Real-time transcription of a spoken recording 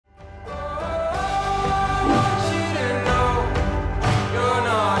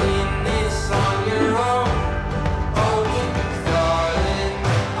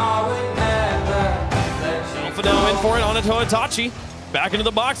into Itachi. Back into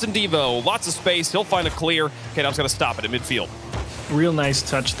the box and Devo. Lots of space. He'll find a clear. K-Dop's going to stop it at midfield. Real nice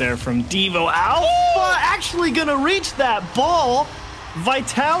touch there from Devo. Alpha actually going to reach that ball.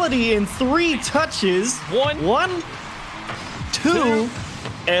 Vitality in 3 touches. One, two,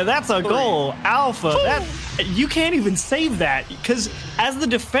 and that's a goal. Alpha, you can't even save that because as the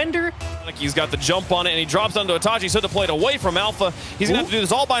defender, he's got the jump on it and he drops onto Itachi, so to play it away from Alpha. He's gonna have to do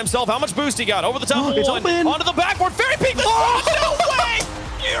this all by himself. How much boost he got? Over the top of one, onto the backboard. Fairy Peak. No way!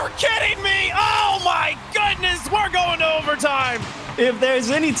 You're kidding me! Oh my goodness! We're going to overtime. If there's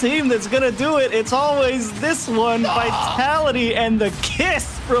any team that's gonna do it, it's always this one. Vitality and the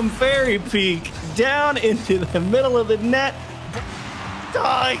kiss from Fairy Peak down into the middle of the net.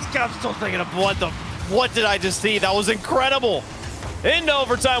 I'm still thinking of what did I just see? That was incredible. Into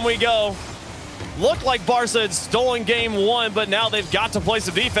overtime we go. Looked like Barca had stolen game 1, but now they've got to play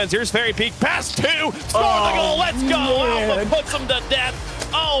some defense. Here's Fairy Peak, pass 2, score the goal, let's go. Alpha puts them to death.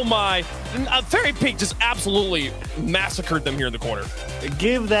 Oh my. Fairy Peak just absolutely massacred them here in the corner.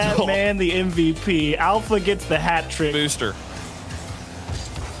 Give that man the MVP. Alpha gets the hat trick. Booster.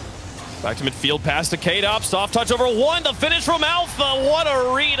 Back to midfield, pass to K-Dop, soft touch over 1, the finish from Alpha. What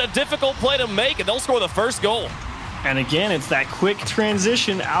a read, a difficult play to make, and they'll score the first goal. And again, it's that quick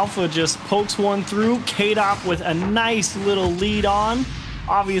transition. Alpha just pokes one through. K-Dop with a nice little lead on.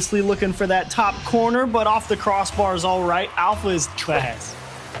 Obviously looking for that top corner, but off the crossbar is all right. Alpha is trash.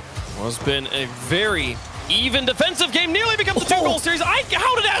 Well, it's been a very even defensive game. Nearly becomes a 2-goal series.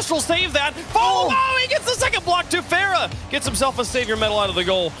 How did Astral save that? He gets the second block to Farah. Gets himself a savior medal out of the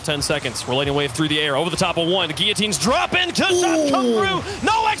goal. 10 seconds. Relating wave through the air. Over the top of 1. Guillotines drop in. Shot come through.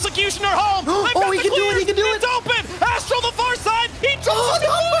 No executioner home. He can do it. He can do it. It's open. Astral the far side. He drops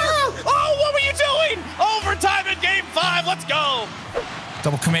what were you doing? Overtime in game 5. Let's go.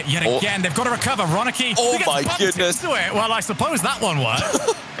 Double commit yet again. They've got to recover. Ronicky. Oh my goodness. Well, I suppose that one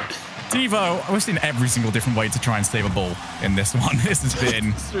worked. Devo, we've seen every single different way to try and save a ball in this one. This has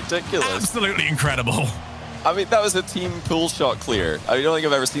been it's ridiculous. Absolutely incredible. I mean, that was a team pull shot clear. I don't think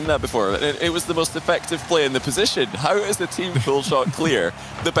I've ever seen that before. It was the most effective play in the position. How is the team pull shot clear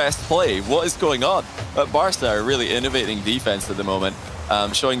the best play? What is going on? Barca are really innovating defense at the moment,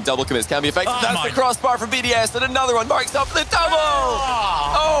 showing double commits can be effective. That's the crossbar from BDS, and another one. Mark's up for the double!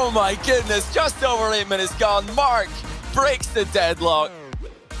 Oh my goodness, just over 8 minutes gone. Mark breaks the deadlock.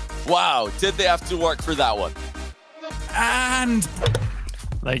 Wow, did they have to work for that one? And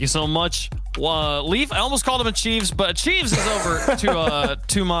thank you so much. Leaf, I almost called him Achieves, but Achieves is over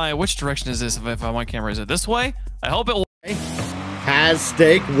to my, which direction is this? If my camera is it this way? I hope it will. Has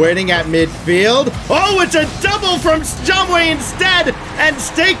Steak waiting at midfield. Oh, it's a double from Jumway instead, and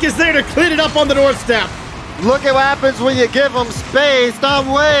Steak is there to clean it up on the doorstep. Look at what happens when you give him space.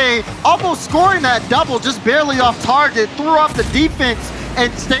 Jumway almost scoring that double, just barely off target, threw off the defense,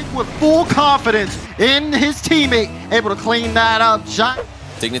 and Steak with full confidence in his teammate, able to clean that up.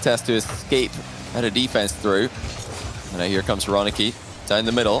 Dignitas to escape out of defense through. And now here comes Ronicky down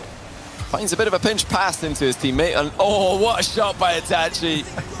the middle. Finds a bit of a pinch pass into his teammate. And oh, what a shot by Itachi.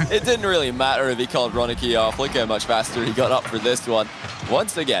 It didn't really matter if he called Ronicky off. Look how much faster he got up for this one.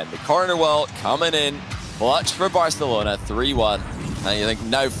 Once again, the corner wall coming in. Clutch for Barcelona, 3-1. And you think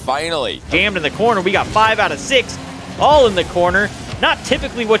now finally. Jammed in the corner. We got 5 out of 6 all in the corner. Not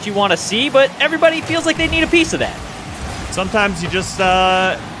typically what you want to see, but everybody feels like they need a piece of that. Sometimes you just,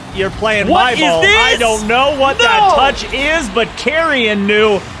 you're playing my ball. I don't know what that touch is, but Carrion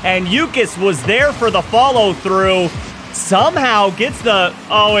knew, and Yukis was there for the follow-through. Somehow gets the,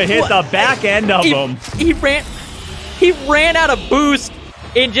 it hit the back end of him. He ran out of boost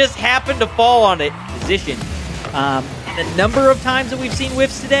and just happened to fall on it. Position. The number of times that we've seen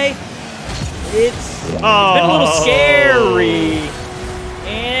whiffs today, it's been a little scary.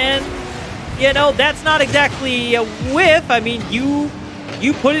 And, you know, that's not exactly a whiff. I mean, you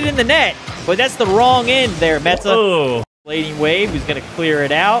put it in the net, but that's the wrong end there, Metza. Blading Wave, who's going to clear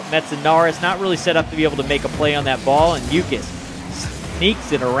it out. Metza Naris not really set up to be able to make a play on that ball, and Yukis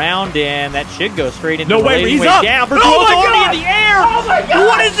sneaks it around, and that should go straight into the Blading Wave down. Virtuo's already in the air! Oh my God!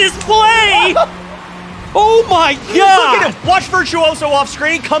 What is this play? Oh my God! Look at him! Watch Virtuoso off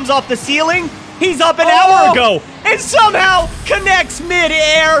screen, comes off the ceiling. He's up an hour ago, and somehow connects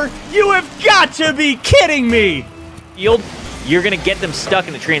mid-air. You have got to be kidding me. Field, you're going to get them stuck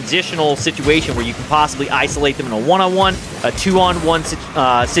in a transitional situation where you can possibly isolate them in a one-on-one, a two-on-one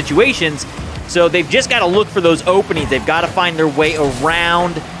situations. So they've just got to look for those openings. They've got to find their way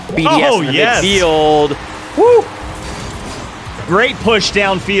around BDS in the midfield. Woo! Great push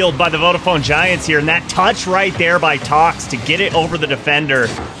downfield by the Vodafone Giants here, and that touch right there by Tox to get it over the defender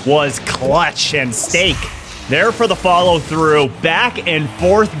was clutch, and Steak There for the follow-through. Back and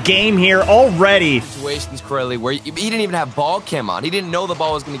forth game here already. Situations, Corelli, where he didn't even have ball cam on. He didn't know the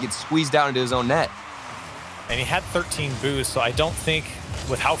ball was going to get squeezed down into his own net. And he had 13 boosts, so I don't think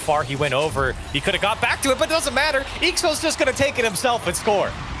with how far he went over, he could have got back to it, but it doesn't matter. Ixo's just going to take it himself and score.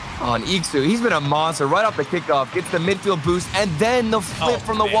 On Ixo, he's been a monster right off the kickoff, gets the midfield boost, and then the flip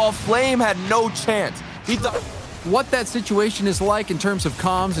from the wall. Flame had no chance. He thought what that situation is like in terms of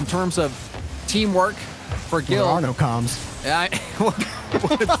comms, in terms of teamwork for Gil. There are no comms.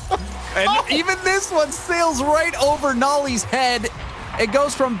 And even this one sails right over Nolly's head. It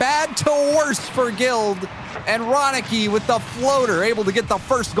goes from bad to worse for Guild. And Ronicky with the floater, able to get the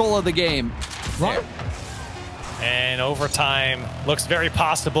first goal of the game. Right. And overtime looks very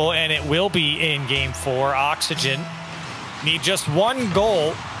possible, and it will be in Game 4. Oxygen need just one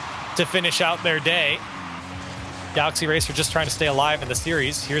goal to finish out their day. Galaxy Racer just trying to stay alive in the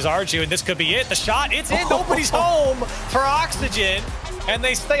series. Here's Arju, and this could be it. The shot, it's in. Nobody's home for Oxygen, and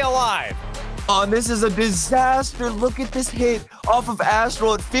they stay alive. Oh, this is a disaster. Look at this hit off of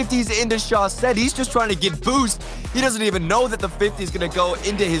Astral at 50s into Shawset. He's just trying to get boost. He doesn't even know that the 50 is going to go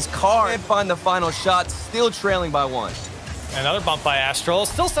into his car and find the final shot, still trailing by 1. Another bump by Astral,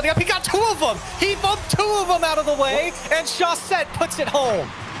 still setting up. He got 2 of them. He bumped 2 of them out of the way, and Shawset puts it home.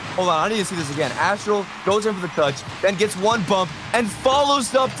 Hold on, I need to see this again. Astral goes in for the touch, then gets 1 bump, and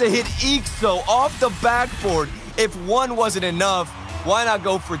follows up to hit Ixo off the backboard. If 1 wasn't enough, why not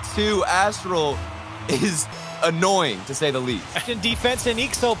go for 2? Astral is annoying, to say the least. In defense, and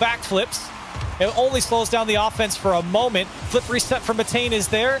Ixo backflips. It only slows down the offense for a moment. Flip reset from Matane is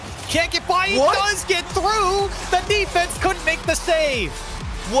there. Can't get by. He does get through. The defense couldn't make the save.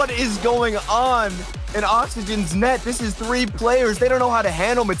 What is going on in Oxygen's net? This is 3 players. They don't know how to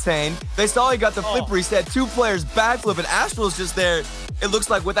handle Matane. They saw he got the flip reset. 2 players backflip, and Astral's just there. It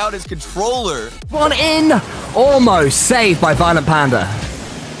looks like without his controller. One in, almost saved by Violent Panda.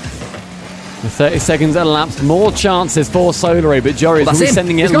 The 30 seconds elapsed. More chances for Solary, but Jory is really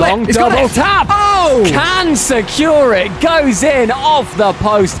sending it long. Double tap! Oh! Can secure it. Goes in off the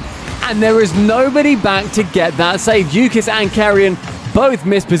post. And there is nobody back to get that save. Yukis and Carrion both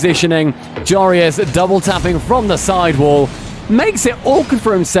mispositioning. Jorius double tapping from the sidewall. Makes it awkward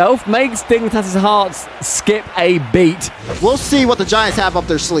for himself. Makes Dignitas' heart skip a beat. We'll see what the Giants have up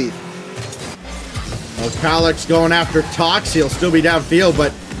their sleeve. Well, Calyx going after Tox. He'll still be downfield,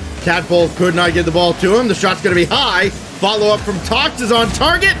 but Tadpole could not get the ball to him. The shot's going to be high. Follow-up from Tox is on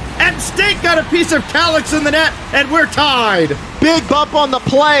target, and Steak got a piece of Calyx in the net, and we're tied. Big bump on the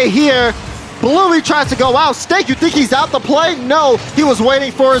play here. Bluey tries to go out. Steak, you think he's out the play? No, he was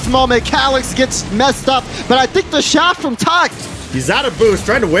waiting for his moment. Calyx gets messed up, but I think the shot from Tox. He's out of boost,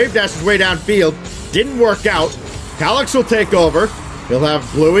 trying to wave dash his way downfield. Didn't work out. Calyx will take over. He'll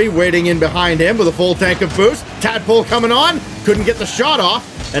have Bluey waiting in behind him with a full tank of boost. Tadpole coming on, couldn't get the shot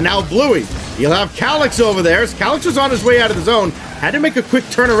off, and now Bluey. He'll have Calyx over there. As Calyx was on his way out of the zone, had to make a quick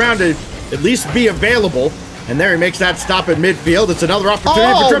turnaround to at least be available. And there he makes that stop at midfield. It's another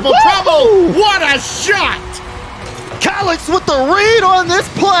opportunity for triple trouble. What a shot! Calyx with the read on this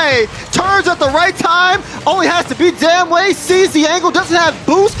play. Turns at the right time. Only has to be damn way. Sees the angle. Doesn't have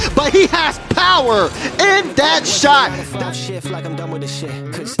boost, but he has power in that shot. Shift like I'm done with this shit.